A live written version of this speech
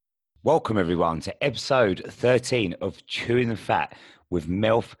Welcome everyone to episode 13 of Chewing the Fat with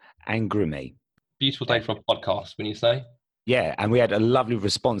Melf and Grimmy. Beautiful day for a podcast, when you say? Yeah, and we had a lovely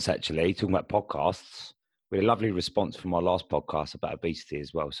response actually, talking about podcasts. We had a lovely response from our last podcast about obesity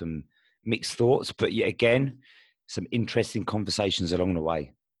as well. Some mixed thoughts, but yet again, some interesting conversations along the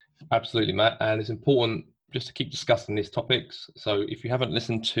way. Absolutely, Matt. And it's important just to keep discussing these topics. So if you haven't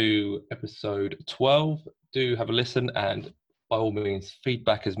listened to episode 12, do have a listen, and by all means,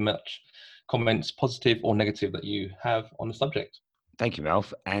 feedback as much comments, positive or negative, that you have on the subject. Thank you,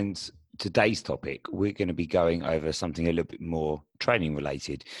 Melf. And today's topic, we're going to be going over something a little bit more training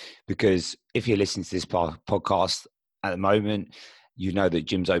related, because if you're listening to this podcast at the moment, you know that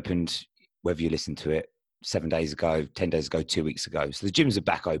gyms opened, whether you listen to it 7 days ago, 10 days ago, 2 weeks ago. So the gyms are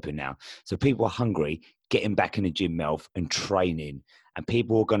back open now. So people are hungry, getting back in the gym, Melf, and training. And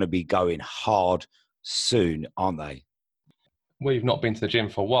people are going to be going hard soon, aren't they? Well, you've not been to the gym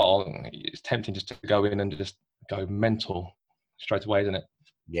for a while. It's tempting just to go in and just go mental straight away, isn't it?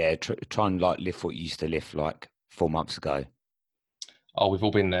 Yeah, try and like lift what you used to lift like 4 months ago. Oh, we've all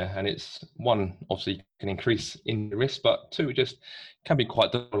been there, and it's one, obviously can increase in the risk, but two, it just can be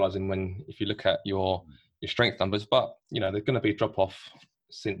quite demoralizing when if you look at your strength numbers. But they're going to be a drop off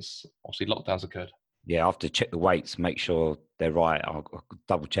since obviously lockdowns occurred. Yeah, I have to check the weights, make sure they're right. I'll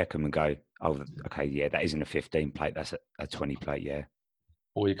double check them and go, oh, okay, yeah, that isn't a 15 plate. That's a 20 plate, yeah.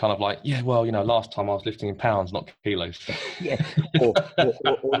 Or you're kind of like, yeah, well, last time I was lifting in pounds, not kilos. Yeah, or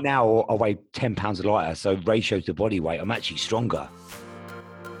now I weigh 10 pounds lighter, so ratio to body weight, I'm actually stronger.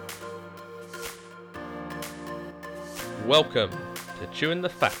 Welcome to Chewing the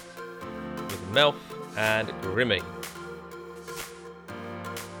Fat with Melf and Grimmy.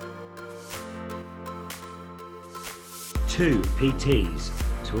 Two PTs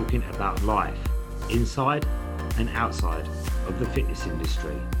talking about life inside and outside of the fitness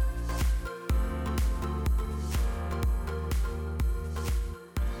industry.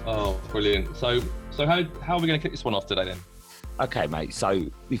 Oh, brilliant. So how are we going to kick this one off today then? Okay, mate. So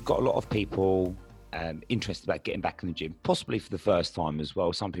we've got a lot of people interested about getting back in the gym, possibly for the first time as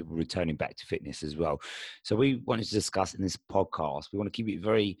well. Some people returning back to fitness as well. So we wanted to discuss in this podcast, we want to keep it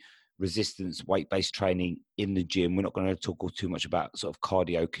very resistance, weight-based training in the gym. We're not going to talk too much about sort of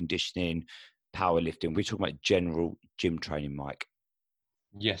cardio, conditioning, powerlifting. We're talking about general gym training, Mike.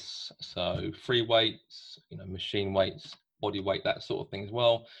 Yes. So free weights, machine weights, body weight, that sort of thing as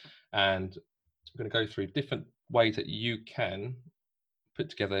well. And we're going to go through different ways that you can put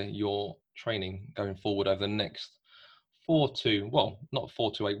together your training going forward over the next not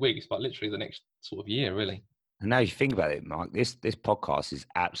 4 to 8 weeks, but literally the next sort of year, really. And now you think about it, Mike, this podcast is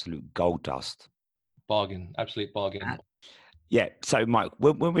absolute gold dust. Bargain, absolute bargain. Yeah. So, Mike,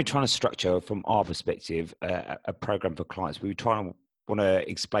 when we're trying to structure from our perspective a program for clients, we want to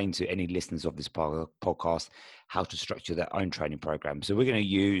explain to any listeners of this podcast how to structure their own training program. So we're going to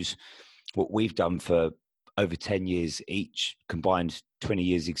use what we've done for over 10 years each, combined 20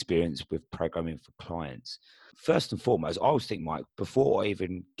 years experience with programming for clients. First and foremost, I always think, Mike, before I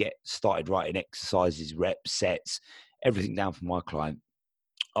even get started writing exercises, reps, sets, everything down for my client,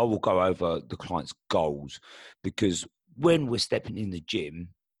 I will go over the client's goals, because when we're stepping in the gym,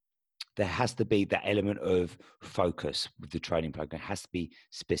 there has to be that element of focus with the training program. It has to be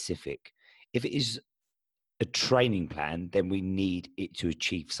specific. If it is a training plan, then we need it to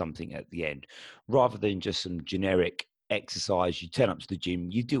achieve something at the end, rather than just some generic exercise. You turn up to the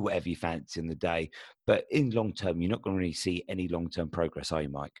gym, you do whatever you fancy in the day, but in long term, you're not going to really see any long-term progress, are you,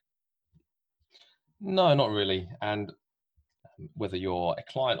 Mike? No, not really. And whether you're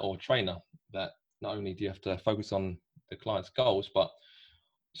a client or a trainer, that not only do you have to focus on the client's goals, but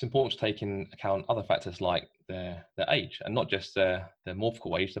it's important to take in account other factors like their age, and not just their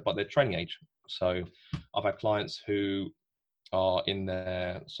morphical age, but their training age. So I've had clients who are in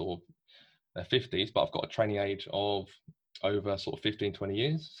their sort of their 50s, but I've got a training age of over sort of 15, 20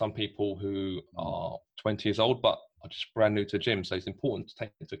 years. Some people who are 20 years old, but are just brand new to the gym. So it's important to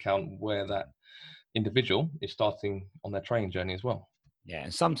take into account where that individual is starting on their training journey as well. Yeah,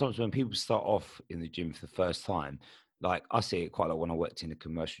 and sometimes when people start off in the gym for the first time, like I see it quite a lot when I worked in a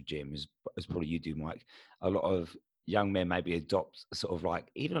commercial gym, as probably you do, Mike. A lot of young men maybe adopt sort of like,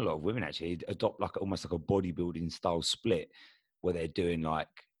 even a lot of women actually adopt like almost like a bodybuilding style split, where they're doing like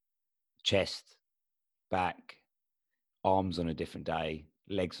chest, back, arms on a different day,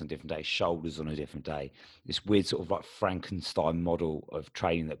 legs on a different day, shoulders on a different day. This weird sort of like Frankenstein model of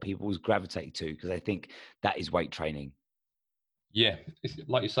training that people always gravitate to because they think that is weight training. Yeah, it's,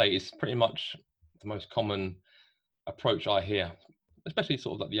 like you say, it's pretty much the most common approach I hear, especially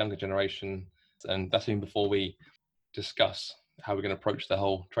sort of like the younger generation. And that's even before we discuss how we're going to approach the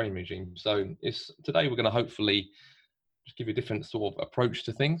whole training regime. So today we're going to hopefully just give you a different sort of approach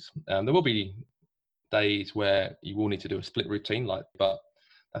to things. There will be days where you will need to do a split routine, but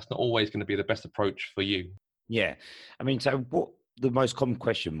that's not always going to be the best approach for you. Yeah. I mean, so what the most common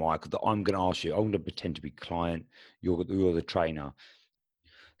question, Mike, that I'm going to ask you, I'm going to pretend to be client, you're the trainer.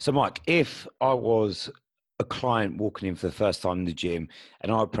 So, Mike, if I was a client walking in for the first time in the gym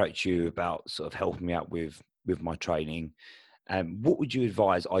and I approach you about sort of helping me out with my training, what would you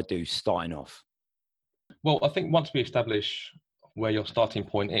advise I do starting off? Well, I think once we establish where your starting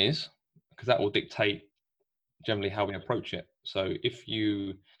point is, because that will dictate generally how we approach it. So if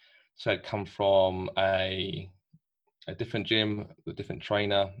you said come from a different gym, a different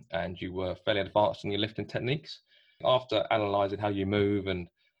trainer, and you were fairly advanced in your lifting techniques, after analysing how you move and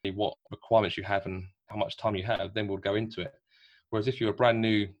what requirements you have and how much time you have, then we'll go into it. Whereas if you're a brand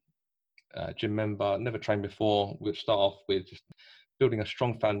new gym member, never trained before, we'll start off with just building a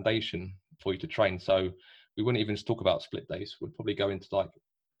strong foundation for you to train. So we wouldn't even talk about split days. We'd probably go into like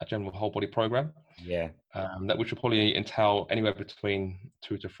a general whole body program. Yeah. That which will probably entail anywhere between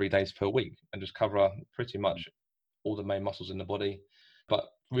 2 to 3 days per week and just cover pretty much all the main muscles in the body, but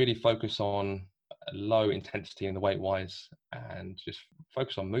really focus on low intensity in the weight wise and just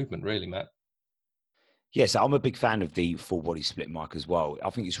focus on movement really, Matt. Yes, I'm a big fan of the full body split, Mike, as well.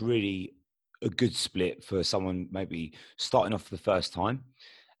 I think it's really a good split for someone maybe starting off for the first time.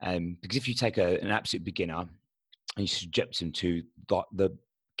 Because if you take an absolute beginner and you subject them to the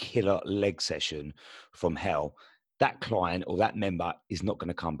killer leg session from hell, that client or that member is not going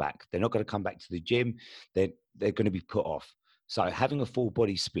to come back. They're not going to come back to the gym. They're going to be put off. So having a full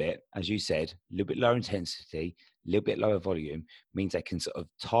body split, as you said, a little bit lower intensity, a little bit lower volume, means they can sort of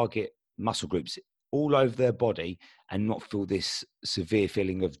target muscle groups all over their body and not feel this severe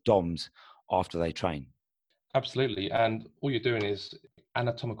feeling of DOMS after they train. Absolutely. And all you're doing is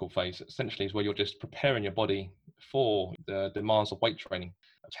anatomical phase, essentially, is where you're just preparing your body for the demands of weight training.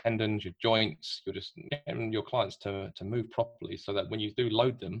 Tendons, your joints, you're just getting your clients to move properly so that when you do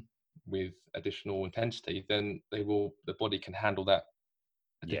load them with additional intensity, then the body can handle that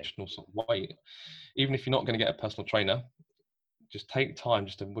additional sort of weight. Even if you're not going to get a personal trainer, just take time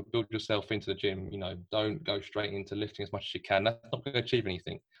just to build yourself into the gym. Don't go straight into lifting as much as you can. That's not going to achieve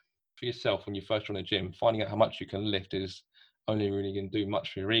anything. For yourself, when you first join a gym, finding out how much you can lift is only really going to do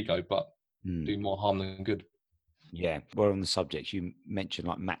much for your ego, but do more harm than good. Yeah, well, on the subject, you mentioned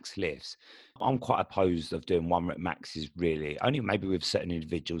like max lifts. I'm quite opposed of doing 1 rep maxes, really. Only maybe with certain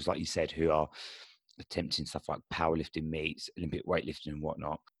individuals, like you said, who are attempting stuff like powerlifting meets, Olympic weightlifting and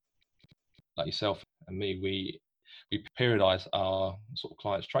whatnot. Like yourself and me, we periodize our sort of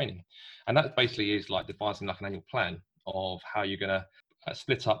clients' training. And that basically is like devising like an annual plan of how you're going to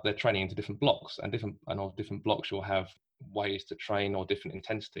split up their training into different blocks, and on different blocks you'll have ways to train or different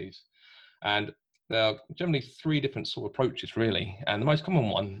intensities. And there are generally 3 different sort of approaches really, and the most common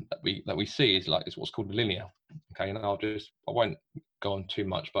one that we see is what's called linear. Okay, and I won't go on too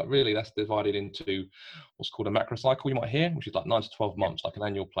much, but really that's divided into what's called a macro cycle you might hear, which is like 9 to 12 months, like an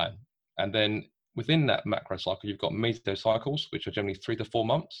annual plan. And then within that macro cycle, you've got mesocycles, which are generally 3 to 4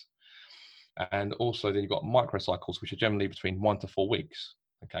 months. And also then you've got microcycles, which are generally between 1 to 4 weeks.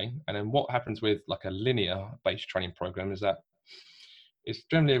 Okay. And then what happens with like a linear based training program is that it's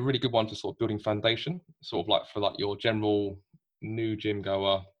generally a really good one for sort of building foundation, sort of like for like your general new gym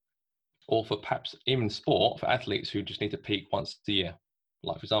goer, or for perhaps even sport for athletes who just need to peak once a year.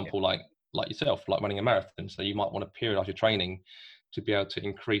 Like for example, like yourself, like running a marathon. So you might want to periodize your training to be able to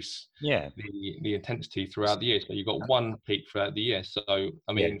increase the intensity throughout the year. So you've got one peak throughout the year. So,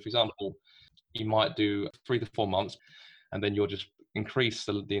 I mean, for example, you might do 3 to 4 months, and then you'll just increase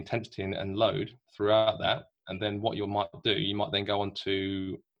the intensity and load throughout that. And then what you might do, you might then go on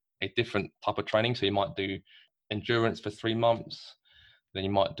to a different type of training. So you might do endurance for 3 months. Then you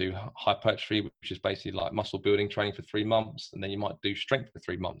might do hypertrophy, which is basically like muscle building training for 3 months. And then you might do strength for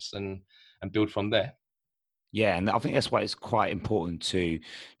 3 months and build from there. Yeah, and I think that's why it's quite important to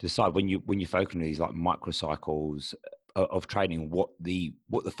decide when you're focusing on these like microcycles of training, what the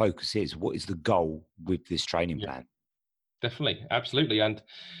focus is, what is the goal with this training plan. Definitely, absolutely, and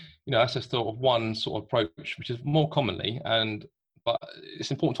that's a sort of one sort of approach, which is more commonly, but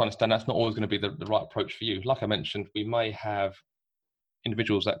it's important to understand that's not always going to be the right approach for you. Like I mentioned, we may have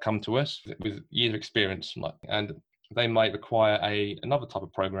individuals that come to us with years of experience, and they might require another type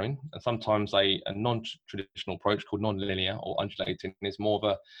of programming, and sometimes a non-traditional approach called non-linear or undulating is more of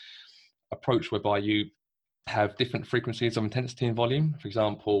a approach whereby you have different frequencies of intensity and volume. For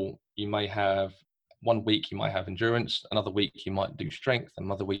example, you may have 1 week you might have endurance, another week you might do strength,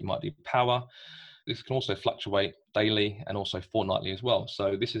 another week you might do power. this can also fluctuate daily and also fortnightly as well.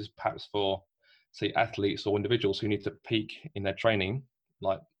 So this is perhaps for, say, athletes or individuals who need to peak in their training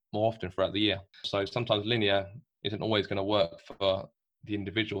like more often throughout the year. So sometimes linear isn't always going to work for the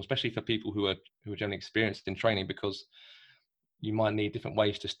individual, especially for people who are generally experienced in training, because you might need different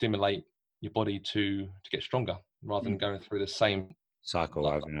ways to stimulate your body to get stronger rather than going through the same cycle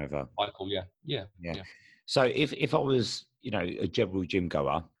over and over. cycle. Yeah. So if I was, a general gym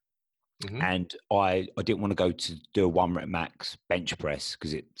goer, Mm-hmm. and I didn't want to go to do a 1 rep max bench press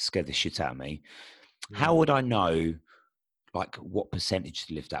because it scared the shit out of me, how would I know like what percentage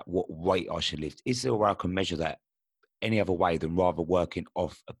to lift at, what weight I should lift? Is there a way I can measure that any other way than rather working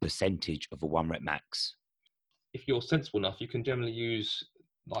off a percentage of a 1 rep max? If you're sensible enough, you can generally use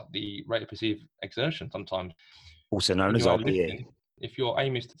like the rate of perceived exertion sometimes. Also known as RPE. If your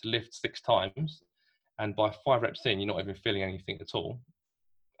aim is to lift 6 times, and by 5 reps in, you're not even feeling anything at all,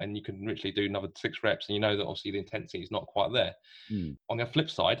 and you can literally do another 6 reps, and you know that obviously the intensity is not quite there. On the flip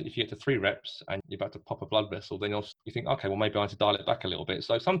side, if you get to 3 reps and you're about to pop a blood vessel, then you think, okay, well, maybe I need to dial it back a little bit.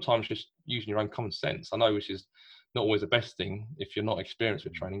 So sometimes just using your own common sense, I know, which is not always the best thing if you're not experienced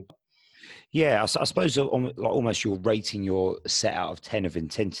with training. Yeah, I suppose almost you're rating your set out of 10 of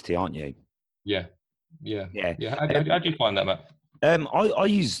intensity, aren't you? Yeah. How do you find that, Matt? I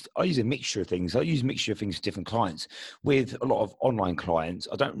use a mixture of things. I use a mixture of things for different clients. With a lot of online clients,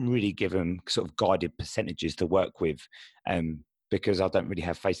 I don't really give them sort of guided percentages to work with, because I don't really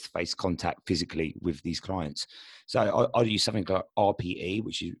have face-to-face contact physically with these clients. So I use something like RPE,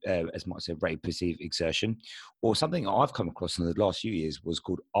 which is, as Mike said, rate of perceived exertion, or something I've come across in the last few years was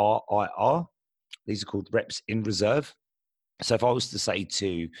called RIR. These are called reps in reserve. So if I was to say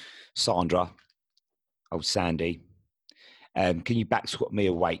to Sandra, Sandy, can you back squat me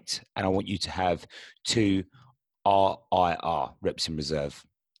a weight? And I want you to have 2 RIR, reps in reserve.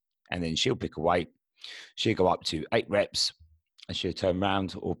 And then she'll pick a weight. She'll go up to 8 reps and she'll turn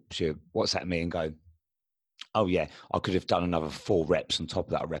around, or she'll WhatsApp me and go, oh yeah, I could have done another 4 reps on top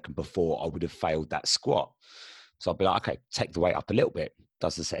of that, I reckon, before I would have failed that squat. So I'll be like, okay, take the weight up a little bit,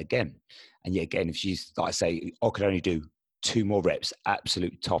 does the set again. And yet again, if she's, like I say, I could only do 2 more reps,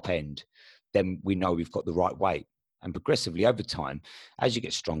 absolute top end, then we know we've got the right weight. And progressively over time, as you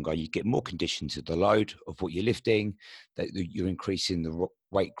get stronger, you get more conditioned to the load of what you're lifting, that you're increasing the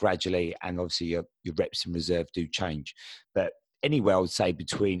weight gradually, and obviously your reps in reserve do change. But anywhere, I would say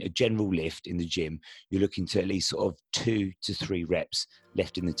between a general lift in the gym, you're looking to at least sort of 2 to 3 reps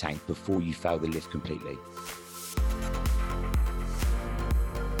left in the tank before you fail the lift completely.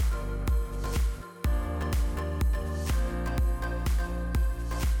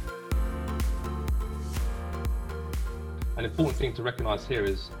 An important thing to recognize here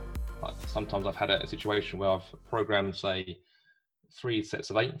is, like, sometimes I've had a situation where I've programmed, say, 3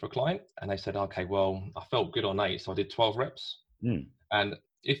 sets of 8 for a client, and they said, okay, well, I felt good on 8, so I did 12 reps. And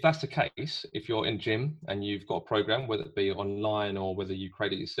if that's the case, if you're in gym and you've got a program, whether it be online or whether you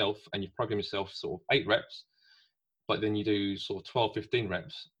create it yourself, and you program yourself sort of 8 reps, but then you do sort of 12, 15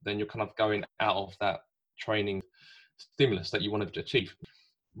 reps, then you're kind of going out of that training stimulus that you wanted to achieve.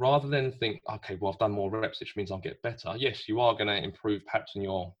 Rather than think, okay, well, I've done more reps, which means I'll get better. Yes, you are going to improve perhaps in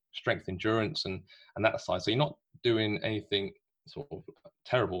your strength, endurance, and that side. So you're not doing anything sort of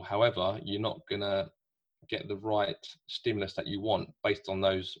terrible. However, you're not going to get the right stimulus that you want based on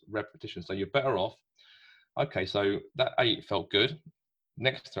those repetitions. So you're better off, okay, so that 8 felt good.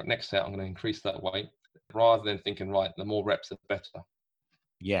 Next set, I'm going to increase that weight, rather than thinking, right, the more reps, the better.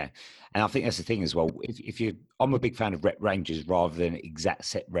 Yeah. And I think that's the thing as well. I'm a big fan of rep ranges rather than exact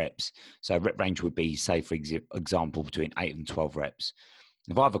set reps. So rep range would be, say, for example, between 8 and 12 reps.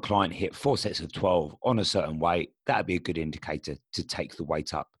 If I have a client hit 4 sets of 12 on a certain weight, that'd be a good indicator to take the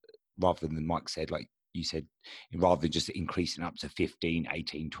weight up, rather than Mike said, like you said, rather than just increasing up to 15,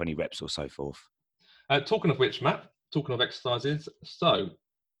 18, 20 reps or so forth. Talking of which, Matt, talking of exercises, so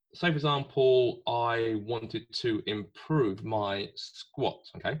say, for example, I wanted to improve my squat,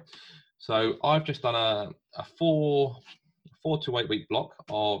 okay? So I've just done a 4 to 8 week block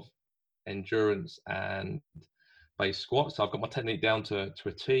of endurance and base squats. So I've got my technique down to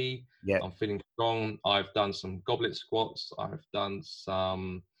a T. Yeah. I'm feeling strong. I've done some goblet squats. I've done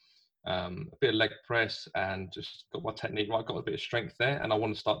some a bit of leg press, and just got my technique right, got a bit of strength there. And I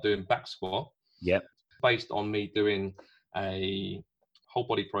want to start doing back squat. Yeah. Based on me doing a whole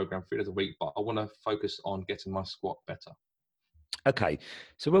body program 3 days a week, but I want to focus on getting my squat better. Okay.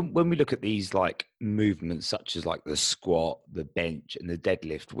 So when we look at these like movements, such as like the squat, the bench and the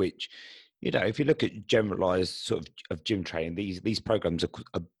deadlift, which If you look at generalized sort of gym training, these programs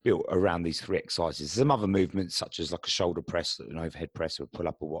are built around these 3 exercises. Some other movements, such as like a shoulder press, an overhead press, or pull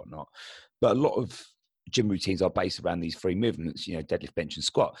up or whatnot. But a lot of gym routines are based around these 3 movements, deadlift, bench, and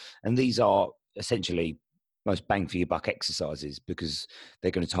squat. And these are essentially most bang for your buck exercises because they're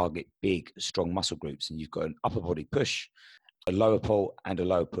going to target big, strong muscle groups. And you've got an upper body push, a lower pull, and a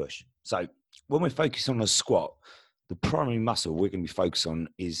lower push. So when we're focusing on a squat, the primary muscle we're going to be focused on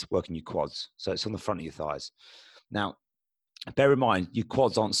is working your quads. So it's on the front of your thighs. Now, bear in mind, your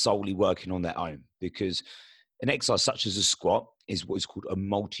quads aren't solely working on their own because an exercise such as a squat is what is called a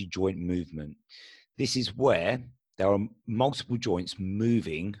multi-joint movement. This is where there are multiple joints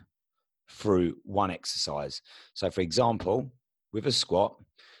moving through one exercise. So for example, with a squat,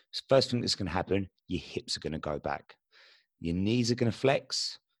 first thing that's going to happen, your hips are going to go back. Your knees are going to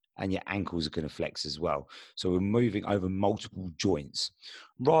flex and your ankles are going to flex as well. So we're moving over multiple joints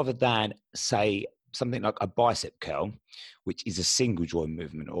rather than, say, something like a bicep curl, which is a single joint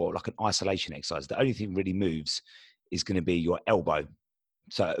movement, or like an isolation exercise. The only thing really moves is going to be your elbow.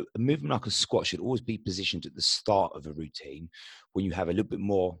 So a movement like a squat should always be positioned at the start of a routine when you have a little bit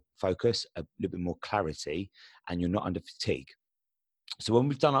more focus, a little bit more clarity, and you're not under fatigue. So when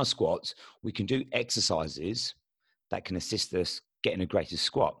we've done our squats, we can do exercises that can assist us getting a greater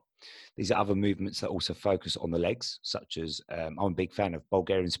squat. These are other movements that also focus on the legs, such as I'm a big fan of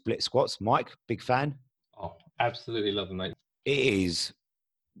Bulgarian split squats. Mike, big fan? Oh, absolutely love them, mate. It is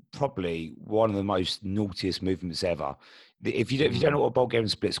probably one of the most naughtiest movements ever. If you don't know what a Bulgarian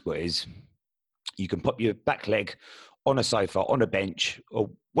split squat is, you can put your back leg on a sofa, on a bench,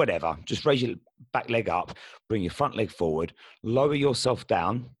 or whatever. Just raise your back leg up, bring your front leg forward, lower yourself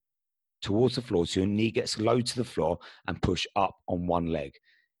down towards the floor so your knee gets low to the floor, and push up on one leg.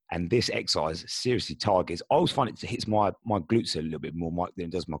 And this exercise seriously targets, I always find it hits my glutes a little bit more, Mike, than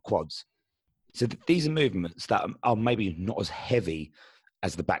it does my quads. So these are movements that are maybe not as heavy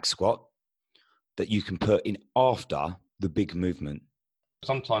as the back squat that you can put in after the big movement.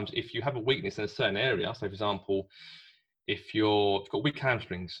 Sometimes if you have a weakness in a certain area, so for example, if you've got weak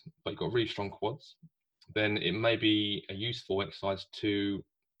hamstrings, but you've got really strong quads, then it may be a useful exercise to,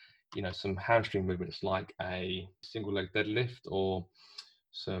 some hamstring movements like a single leg deadlift or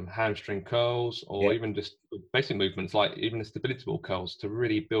some hamstring curls, or even just basic movements like even the stability ball curls to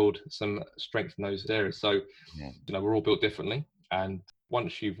really build some strength in those areas. So, we're all built differently. And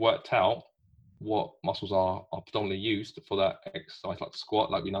once you've worked out what muscles are predominantly used for that exercise, like squat,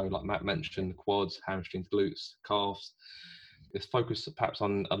 like like Matt mentioned, quads, hamstrings, glutes, calves, let's focus perhaps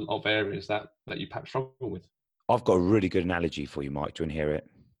on a lot of areas that you perhaps struggle with. I've got a really good analogy for you, Mike. Do you want to hear it?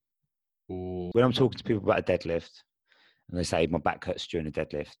 Ooh. When I'm talking to people about a deadlift, and they say, my back hurts during a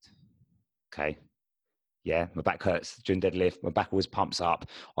deadlift. Okay. Yeah, my back hurts during deadlift. My back always pumps up.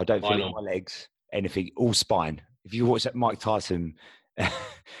 I don't feel it in my legs, anything, all spine. If you watch that Mike Tyson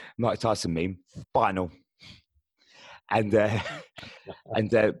meme, spinal. And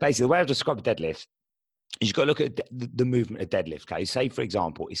basically, the way I describe a deadlift is you've got to look at the movement of deadlift. Okay, say for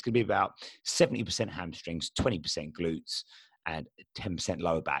example, it's going to be about 70% hamstrings, 20% glutes, and 10%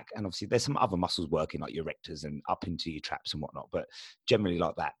 lower back. And obviously there's some other muscles working like your rectors and up into your traps and whatnot, but generally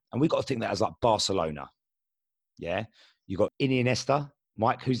like that. And we've got to think that as like Barcelona. Yeah. You've got Iniesta.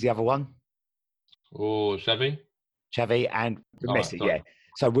 Mike, who's the other one? Oh, Xavi and Messi. Yeah.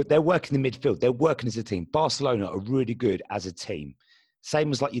 So they're working the midfield. They're working as a team. Barcelona are really good as a team.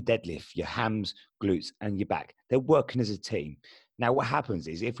 Same as like your deadlift, your hams, glutes, and your back. They're working as a team. Now, what happens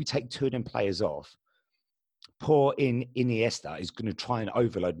is if we take 2 of them players off, poor Iniesta is going to try and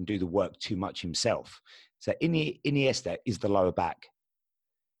overload and do the work too much himself. So Iniesta is the lower back.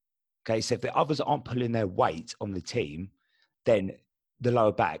 Okay, so if the others aren't pulling their weight on the team, then the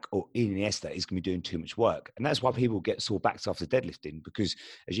lower back or Iniesta is going to be doing too much work. And that's why people get sore backs after deadlifting because,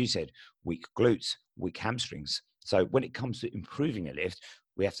 as you said, weak glutes, weak hamstrings. So when it comes to improving a lift,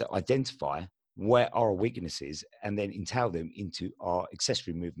 we have to identify where are our weaknesses and then entail them into our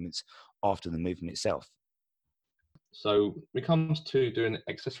accessory movements after the movement itself. So when it comes to doing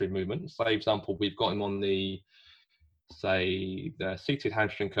accessory movements, say, for example, we've got him on the seated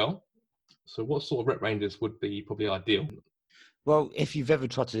hamstring curl. So what sort of rep ranges would be probably ideal? Well, if you've ever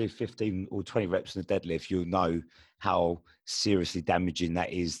tried to do 15 or 20 reps in a deadlift, you'll know how seriously damaging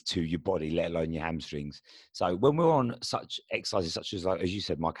that is to your body, let alone your hamstrings. So when we're on such exercises, such as, like, as you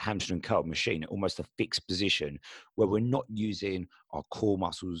said, Mike, hamstring curl machine, almost a fixed position where we're not using our core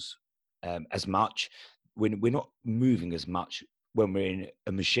muscles as much, when we're not moving as much when we're in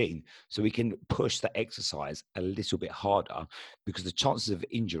a machine, so we can push that exercise a little bit harder because the chances of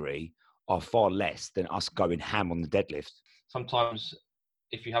injury are far less than us going ham on the deadlift. Sometimes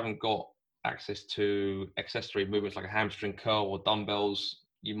if you haven't got access to accessory movements like a hamstring curl or dumbbells,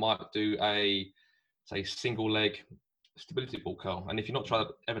 you might do a, say, single leg stability ball curl. And if you've not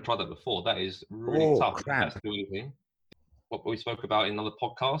ever tried that before, that is really tough. Cramp. That's the only thing. What we spoke about in another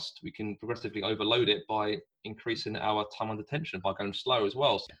podcast, we can progressively overload it by increasing our time under tension by going slow as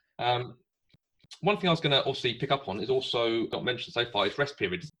well. One thing I was going to also pick up on is also not mentioned so far is rest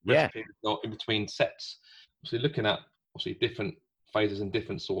periods. Rest periods are in between sets. So looking at obviously different phases and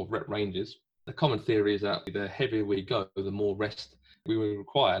different sort of rep ranges. The common theory is that the heavier we go, the more rest we will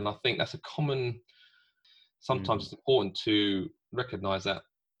require. And I think that's a common, sometimes it's important to recognize that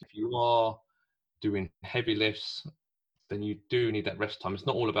if you are doing heavy lifts, then you do need that rest time. It's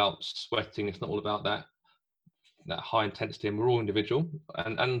not all about sweating. It's not all about that high intensity, and we're all individual.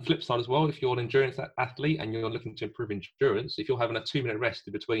 And flip side as well, if you're an endurance athlete and you're looking to improve endurance, if you're having a 2-minute rest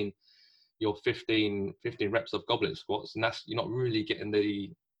in between your 15 reps of goblet squats, and you're not really getting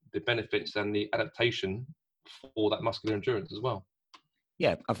the benefits and the adaptation for that muscular endurance as well.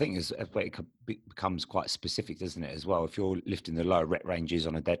 Yeah, I think it becomes quite specific, doesn't it, as well? If you're lifting the lower rep ranges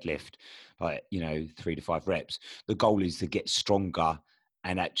on a deadlift, like, 3 to 5 reps, the goal is to get stronger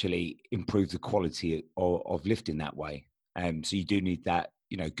and actually improve the quality of lifting that way. So you do need that,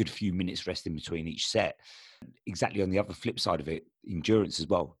 good few minutes rest in between each set. Exactly on the other flip side of it, endurance as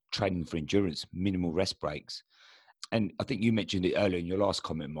well, training for endurance, minimal rest breaks. And I think you mentioned it earlier in your last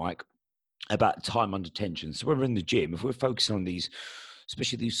comment, Mike, about time under tension. So when we're in the gym, if we're focusing on these,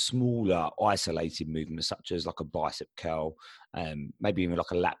 especially these smaller isolated movements, such as like a bicep curl, maybe even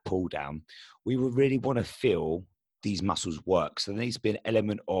like a lat pull down, we would really want to feel these muscles work. So there needs to be an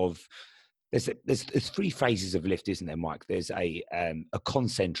element of, there's 3 phases of lift, isn't there, Mike? There's a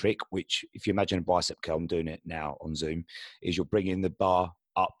concentric, which if you imagine a bicep curl, I'm doing it now on Zoom, is you're bringing the bar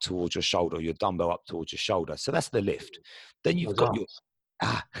up towards your shoulder, your dumbbell up towards your shoulder. So that's the lift. Then you've got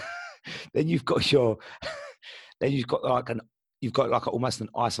like almost an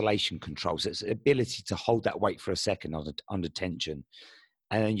isolation control. So it's the ability to hold that weight for a second under tension.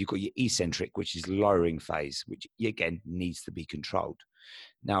 And then you've got your eccentric, which is lowering phase, which again needs to be controlled.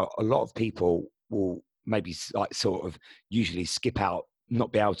 Now, a lot of people will maybe usually skip out,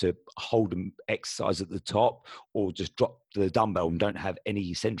 not be able to hold an exercise at the top, or just drop the dumbbell and don't have any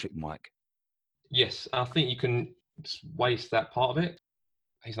eccentric, Mike. Yes, I think you can waste that part of it.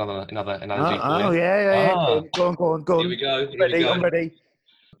 Here's another analogy for you. Oh, yeah. Go on. Here we go. I'm ready.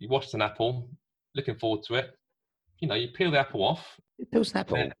 You washed an apple, looking forward to it. You peel the apple off. Peels an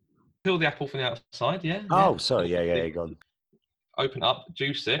apple. Peel the apple from the outside, yeah. Oh, sorry, yeah, go on. Open up,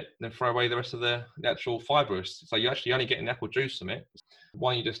 juice it, then throw away the rest of the actual fibrous. So you're actually only getting the apple juice from it.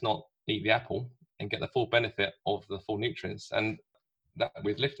 Why don't you just not eat the apple and get the full benefit of the full nutrients? And that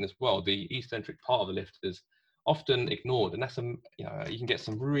with lifting as well, the eccentric part of the lift is often ignored, and that's you can get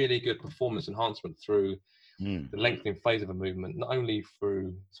some really good performance enhancement through the lengthening phase of a movement, not only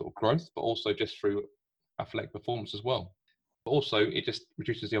through sort of growth, but also just through athletic performance as well. But also, it just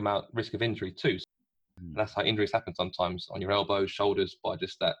reduces the risk of injury too. So that's how injuries happen sometimes on your elbows, shoulders, by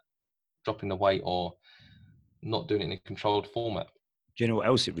just that dropping the weight or not doing it in a controlled format. Do you know what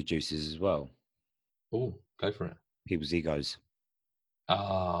else it reduces as well? Oh, go for it. People's egos.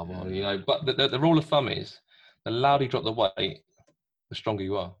 Ah, well, but the rule of thumb is, the louder you drop the weight, the stronger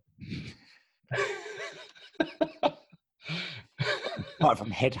you are. Apart from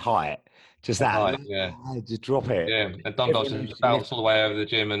head height, just that. Height, yeah. Just drop it. Yeah, and dumbbells just bounce all the way over the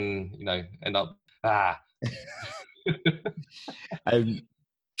gym and, end up,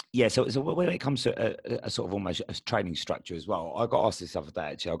 Yeah, so when it comes to a sort of almost a training structure as well, I got asked this the other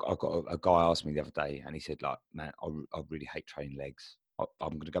day, actually. I got a guy asked me the other day, and he said, like, man, I really hate training legs.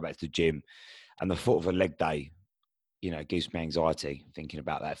 I'm going to go back to the gym. And the thought of a leg day, gives me anxiety, thinking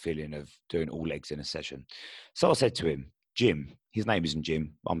about that feeling of doing all legs in a session. So I said to him, Jim, his name isn't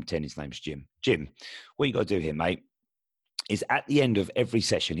Jim, I'm pretending his name's Jim. Jim, what you got to do here, mate, is at the end of every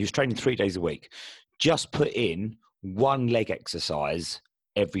session, he was training 3 days a week, just put in 1 leg exercise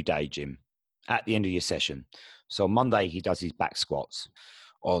every day, Jim, at the end of your session. So on Monday, he does his back squats.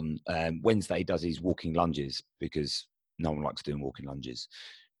 On Wednesday, he does his walking lunges, because no one likes doing walking lunges.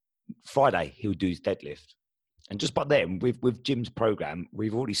 Friday, he'll do his deadlift. And just by then, with Jim's program,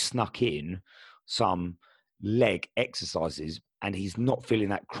 we've already snuck in some leg exercises, and he's not feeling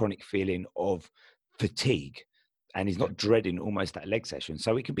that chronic feeling of fatigue, and he's not dreading almost that leg session.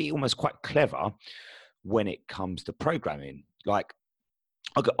 So it can be almost quite clever when it comes to programming. Like,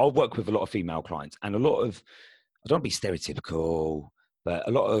 I'll work with a lot of female clients, and I don't want to be stereotypical, but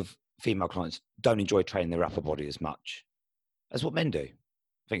a lot of female clients don't enjoy training their upper body as much as what men do.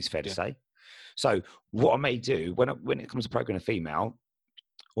 I think it's fair to say. So what I may do when it comes to programming a female,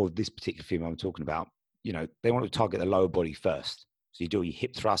 or this particular female I'm talking about, you know, they want to target the lower body first. So you do your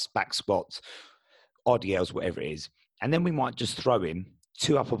hip thrusts, back squats, RDLs, whatever it is. And then we might just throw in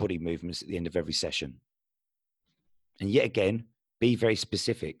 2 upper body movements at the end of every session. And yet again, be very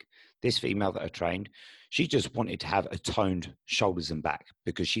specific. This female that I trained, she just wanted to have a toned shoulders and back,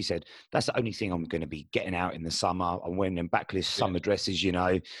 because she said, that's the only thing I'm going to be getting out in the summer. I'm wearing them backless summer dresses, you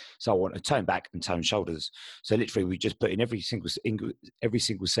know, so I want to tone back and tone shoulders. So literally we just put in every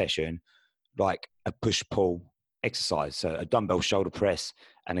single session, like a push-pull exercise. So a dumbbell shoulder press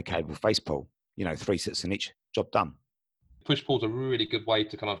and a cable face pull, you know, 3 sets in each, job done. Push-pull is a really good way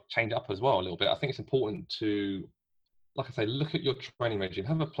to kind of change up as well a little bit. I think it's important to, like I say, look at your training regime,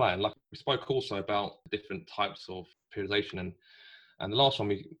 have a plan. Like we spoke also about different types of periodization, and the last one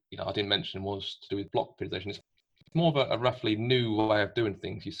I didn't mention was to do with block periodization. It's more of a roughly new way of doing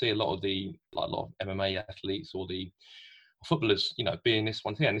things. You see a lot of MMA athletes or the footballers, you know, being this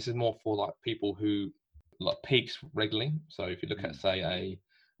one here, and this is more for like people who like peaks regularly. So if you look at, say, a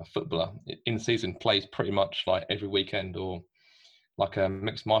footballer in season plays pretty much like every weekend, or like a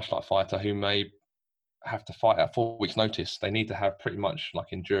mixed martial art fighter who may have to fight at 4 weeks notice, they need to have pretty much like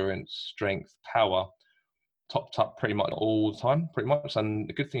endurance, strength, power topped up pretty much all the time, pretty much. And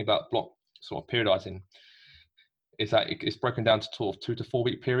the good thing about block sort of periodizing is that it's broken down to sort of 2 to 4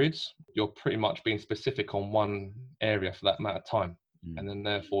 week periods. You're pretty much being specific on one area for that amount of time. And then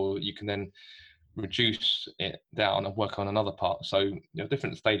therefore you can then reduce it down and work on another part. So, you know,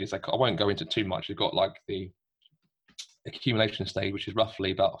 different stages, like I won't go into too much. You've got like the accumulation stage, which is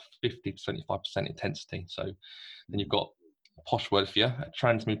roughly about 50 to 75% intensity. So then you've got a posh word for you, a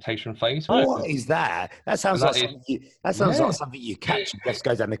transmutation phase. What is that? That sounds like something you catch and just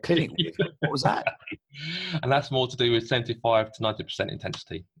go down the clinic with. What was that? And that's more to do with 75 to 90%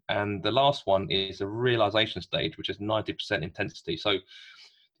 intensity. And the last one is a realization stage, which is 90% intensity. So the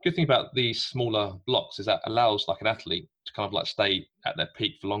good thing about these smaller blocks is that allows like an athlete to kind of like stay at their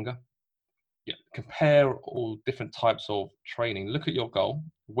peak for longer. Yeah, compare all different types of training. Look at your goal.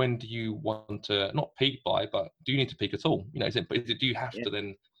 When do you want to not peak by, but do you need to peak at all? You know, do you have to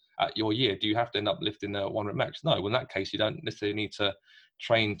then at your year, do you have to end up lifting the 1 rep max? No, well, in that case, you don't necessarily need to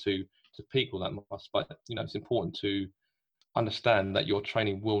train to peak all that much. But you know, it's important to understand that your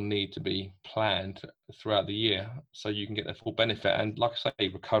training will need to be planned throughout the year so you can get the full benefit. And like I say,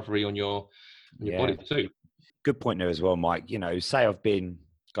 recovery on your body too. Good point there as well, Mike. You know, say I've been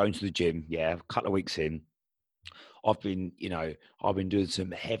going to the gym, a couple of weeks in, I've been doing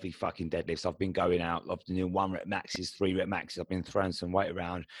some heavy fucking deadlifts. I've been going out, I've been doing 1 rep maxes, 3 rep maxes. I've been throwing some weight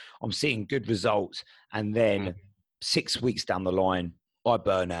around. I'm seeing good results. And then 6 weeks down the line, I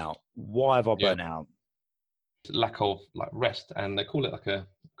burn out. Why have I burnt out? Lack of like rest, and they call it like a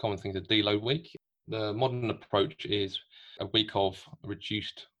common thing, the deload week. The modern approach is a week of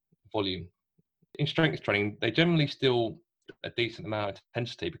reduced volume. In strength training, they generally still a decent amount of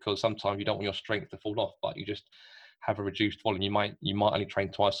intensity, because sometimes you don't want your strength to fall off, but you just have a reduced volume. You might only train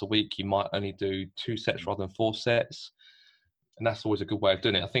twice a week. You might only do 2 sets rather than 4 sets, and that's always a good way of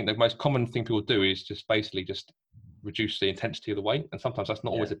doing it. I think the most common thing people do is just basically just reduce the intensity of the weight, and sometimes that's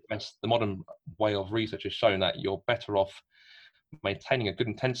not always the best. The modern way of research has shown that you're better off maintaining a good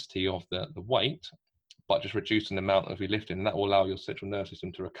intensity of the weight, but just reducing the amount of your lifting, and that will allow your central nervous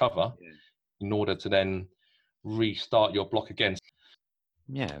system to recover in order to then restart your block again.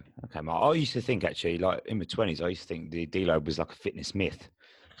 Yeah, okay, Mark. I used to think, actually, like in my 20s, I used to think the deload was like a fitness myth,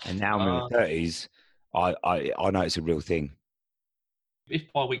 and now I'm in my 30s, I know it's a real thing. If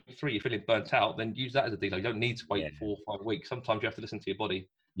by week 3 you're feeling burnt out, then use that as a deload. You don't need to wait 4 or 5 weeks. Sometimes you have to listen to your body.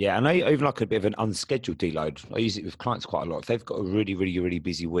 Yeah, and I even like a bit of an unscheduled deload. I use it with clients quite a lot. If they've got a really, really, really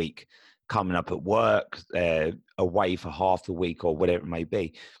busy week coming up at work, away for half the week or whatever it may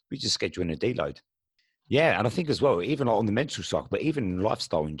be, we just schedule in a deload. Yeah, and I think as well, even on the mental side, but even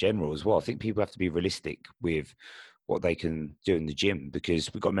lifestyle in general as well, I think people have to be realistic with what they can do in the gym,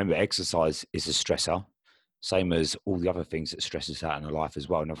 because we've got to remember exercise is a stressor, same as all the other things that stress us out in our life as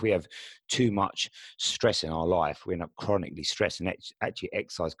well. And if we have too much stress in our life, we end up chronically stressed, and actually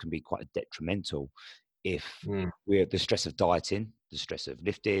exercise can be quite detrimental if we have the stress of dieting, the stress of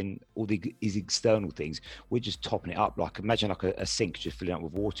lifting, all these external things. We're just topping it up. Like imagine like a sink just filling up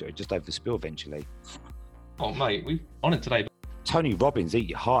with water, it just overspill eventually. Oh mate, we've on it today. Tony Robbins, eat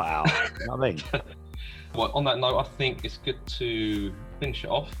your heart out. You know what I mean? Well, on that note, I think it's good to finish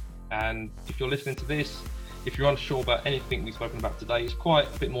it off. And if you're listening to this, if you're unsure about anything we've spoken about today, it's quite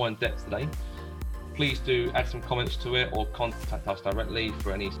a bit more in depth today. Please do add some comments to it or contact us directly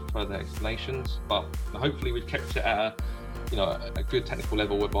for any further explanations. But hopefully we've kept it at a good technical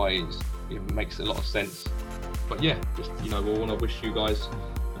level whereby it makes a lot of sense. But yeah, just we want to wish you guys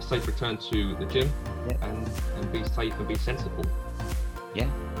a safe return to the gym, Yeah. and be safe and be sensible. Yeah,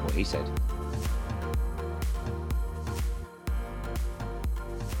 what he said.